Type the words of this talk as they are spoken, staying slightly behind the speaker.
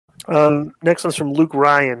Next one's from Luke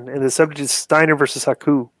Ryan, and the subject is Steiner versus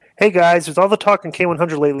Haku. Hey guys, with all the talk in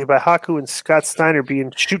K100 lately about Haku and Scott Steiner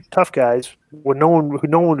being shoot tough guys who no one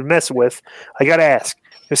would mess with, I gotta ask: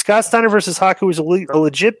 if Scott Steiner versus Haku is a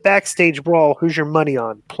legit backstage brawl, who's your money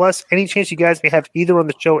on? Plus, any chance you guys may have either on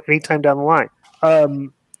the show anytime down the line?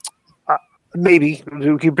 Maybe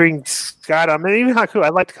we could bring Scott on. Maybe even Haku. I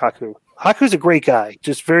like Haku. Haku's a great guy,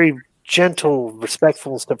 just very gentle,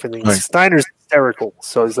 respectful, and stuff. Right. Steiner's hysterical,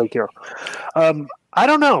 so he's like, I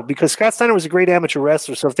don't know, because Scott Steiner was a great amateur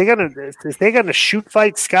wrestler. So if they got in a shoot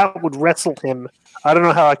fight, Scott would wrestle him. I don't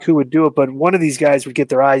know how Haku would do it, but one of these guys would get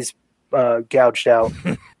their eyes gouged out.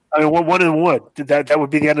 I mean, one of them would. That would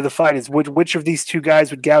be the end of the fight. Is which of these two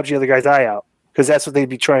guys would gouge the other guy's eye out? Because that's what they'd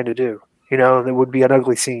be trying to do. You know, and it would be an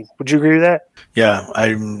ugly scene. Would you agree with that? Yeah,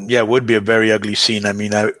 it would be a very ugly scene. I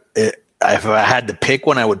mean, if I had to pick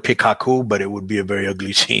one, I would pick Haku, but it would be a very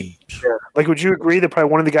ugly scene. Yeah. Like, would you agree that probably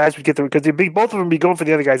one of the guys would get because both of them be going for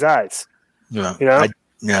the other guy's eyes? Yeah, you know.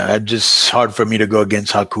 It's just hard for me to go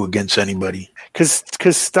against Haku against anybody. Because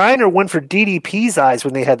Steiner went for DDP's eyes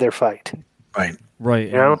when they had their fight. Right.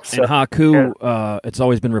 You know? And Haku, it's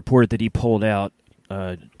always been reported that he pulled out.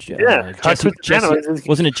 Jesse,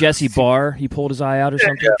 wasn't it Jesse Barr? He pulled his eye out or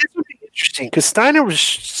something. This would be interesting because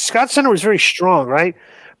Scott Steiner was very strong, right?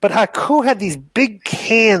 But Haku had these big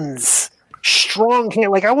hands, strong hand.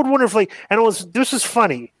 Like I would wonder if this was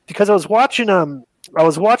funny because I was watching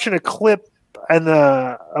a clip and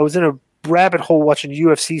I was in a rabbit hole watching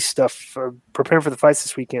UFC stuff, preparing for the fights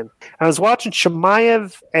this weekend. I was watching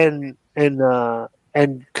Chimaev and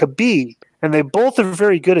Khabib. And they both are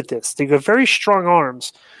very good at this. They got very strong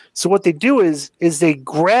arms. So what they do is they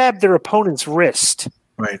grab their opponent's wrist.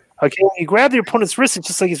 Right. Okay. When you grab their opponent's wrist, it's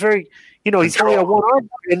just like he's very, he's only got one arm,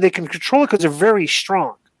 and they can control it because they're very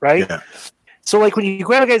strong. Right. Yeah. So like when you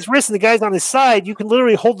grab a guy's wrist and the guy's on his side, you can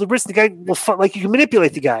literally hold the wrist. And the guy will you can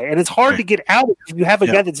manipulate the guy, and it's hard to get out if you have a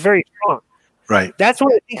guy that's very strong. Right. That's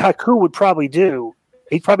what I think Haku would probably do.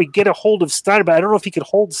 He'd probably get a hold of Steiner, but I don't know if he could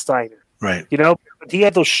hold Steiner. Right. But he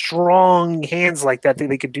had those strong hands like that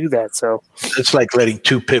they could do that. So it's like letting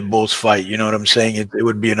two pit bulls fight. You know what I'm saying? It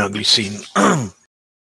would be an ugly scene.